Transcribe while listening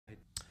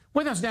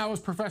With us now is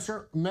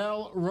Professor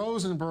Mel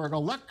Rosenberg, a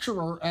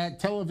lecturer at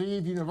Tel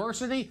Aviv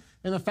University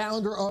and the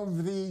founder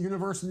of the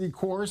university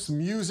course,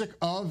 Music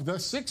of the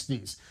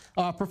 60s.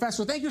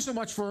 Professor, thank you so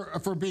much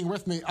for being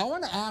with me. I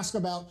want to ask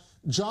about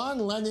John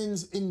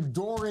Lennon's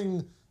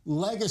enduring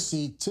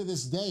legacy to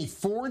this day,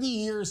 40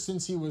 years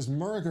since he was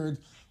murdered.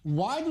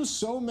 Why do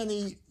so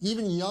many,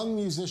 even young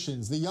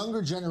musicians, the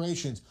younger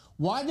generations,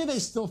 why do they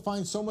still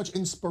find so much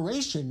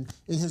inspiration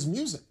in his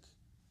music?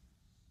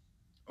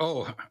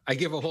 Oh, I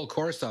give a whole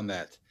course on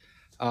that.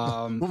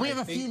 Well, we have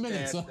a few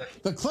minutes.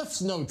 The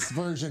Cliff's Notes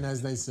version,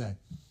 as they say.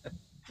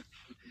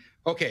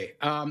 Okay.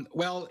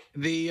 Well,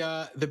 the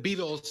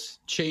Beatles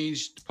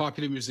changed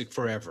popular music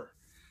forever.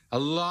 A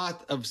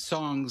lot of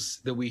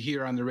songs that we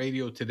hear on the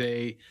radio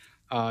today,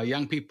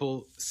 young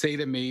people say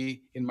to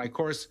me in my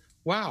course,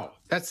 wow,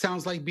 that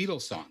sounds like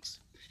Beatles songs.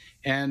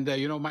 And,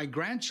 my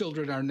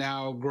grandchildren are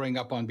now growing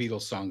up on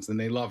Beatles songs, and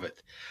they love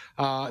it.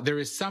 There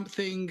is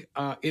something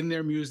in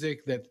their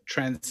music that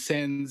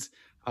transcends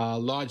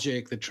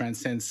logic, that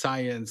transcends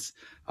science.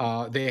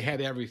 They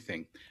had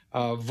everything.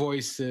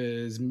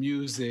 Voices,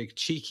 music,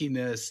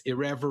 cheekiness,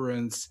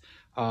 irreverence,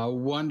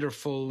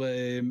 wonderful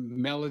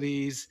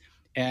melodies.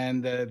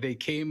 And they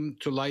came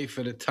to life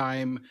at a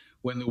time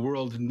when the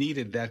world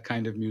needed that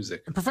kind of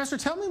music. Professor,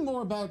 tell me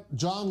more about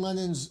John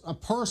Lennon's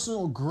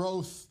personal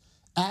growth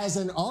as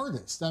an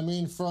artist. I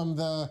mean, from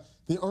the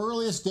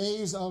earliest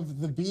days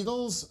of the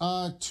Beatles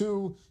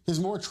to his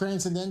more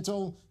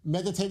transcendental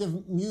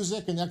meditative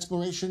music and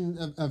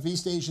exploration of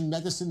East Asian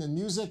medicine and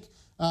music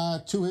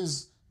to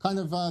his kind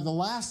of the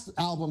last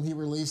album he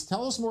released.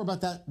 Tell us more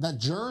about that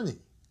journey.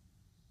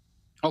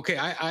 Okay,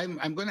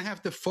 I'm going to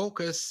have to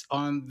focus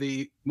on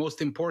the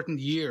most important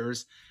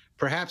years,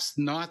 perhaps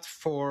not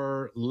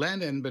for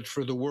Lennon, but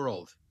for the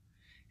world.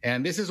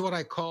 And this is what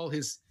I call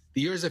the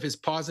years of his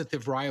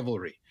positive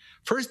rivalry.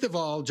 First of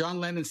all, John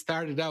Lennon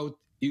started out,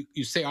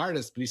 you say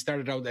artist, but he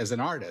started out as an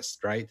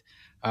artist, right?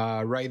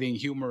 Writing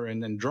humor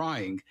and then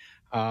drawing.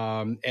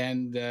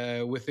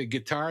 With a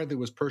guitar that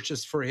was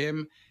purchased for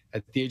him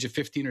at the age of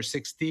 15 or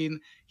 16,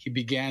 he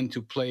began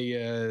to play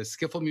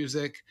skiffle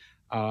music.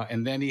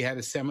 And then he had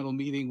a seminal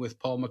meeting with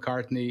Paul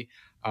McCartney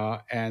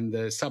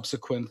and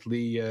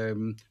subsequently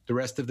the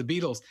rest of the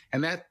Beatles.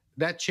 And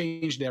that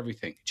changed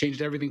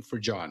everything for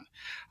John.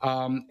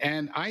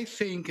 And I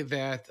think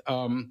that,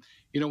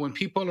 when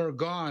people are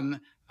gone,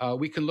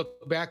 we can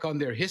look back on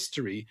their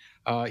history.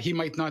 He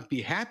might not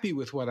be happy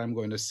with what I'm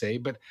going to say,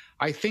 but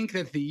I think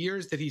that the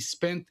years that he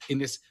spent in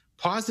this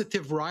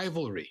positive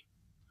rivalry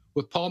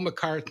with Paul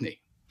McCartney,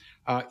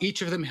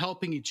 each of them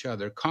helping each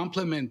other,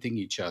 complimenting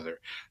each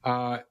other,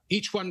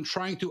 each one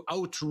trying to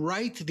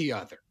outright the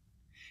other.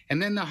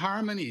 And then the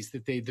harmonies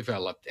that they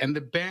developed and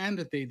the band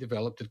that they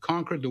developed that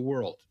conquered the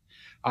world.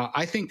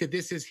 I think that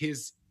this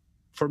is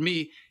for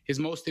me, his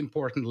most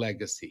important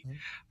legacy.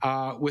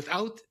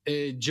 Without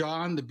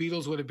John, the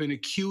Beatles would have been a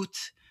cute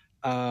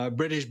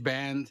British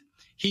band.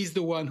 He's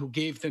the one who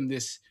gave them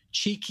this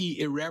cheeky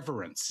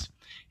irreverence.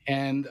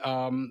 And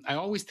I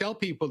always tell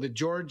people that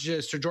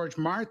Sir George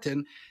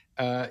Martin,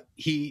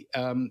 he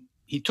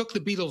took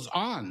the Beatles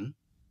on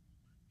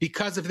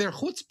because of their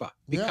chutzpah,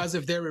 because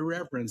of their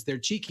irreverence, their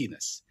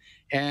cheekiness.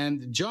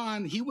 And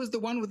John, he was the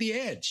one with the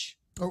edge.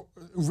 Oh,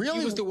 really?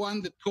 He was the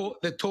one that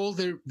told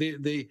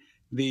the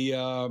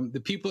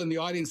people in the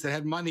audience that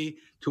had money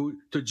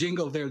to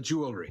jingle their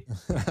jewelry.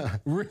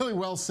 Really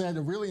well said.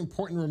 A really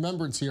important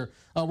remembrance here.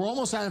 We're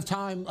almost out of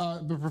time,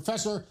 but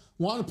Professor,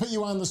 want to put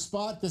you on the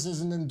spot. This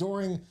is an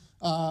enduring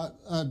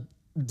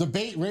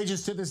debate,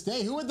 rages to this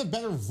day. Who had the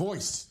better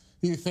voice,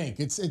 do you think?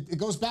 It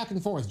goes back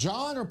and forth,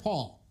 John or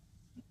Paul?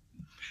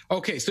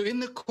 Okay, so in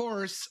the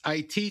course,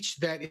 I teach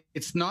that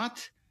it's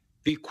not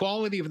the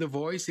quality of the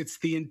voice, it's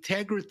the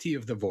integrity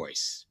of the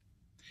voice.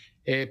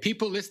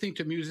 People listening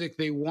to music,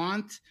 they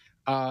want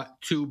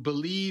to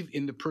believe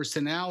in the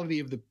personality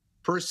of the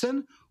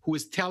person who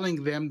is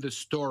telling them the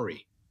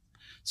story.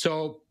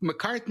 So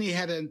McCartney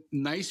had a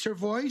nicer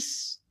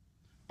voice,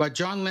 but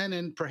John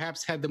Lennon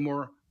perhaps had the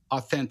more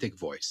authentic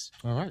voice.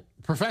 All right.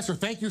 Professor,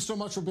 thank you so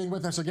much for being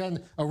with us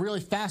again. A really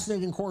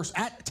fascinating course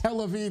at Tel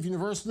Aviv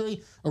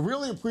University. I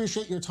really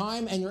appreciate your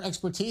time and your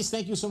expertise.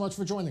 Thank you so much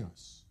for joining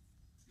us.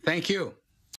 Thank you.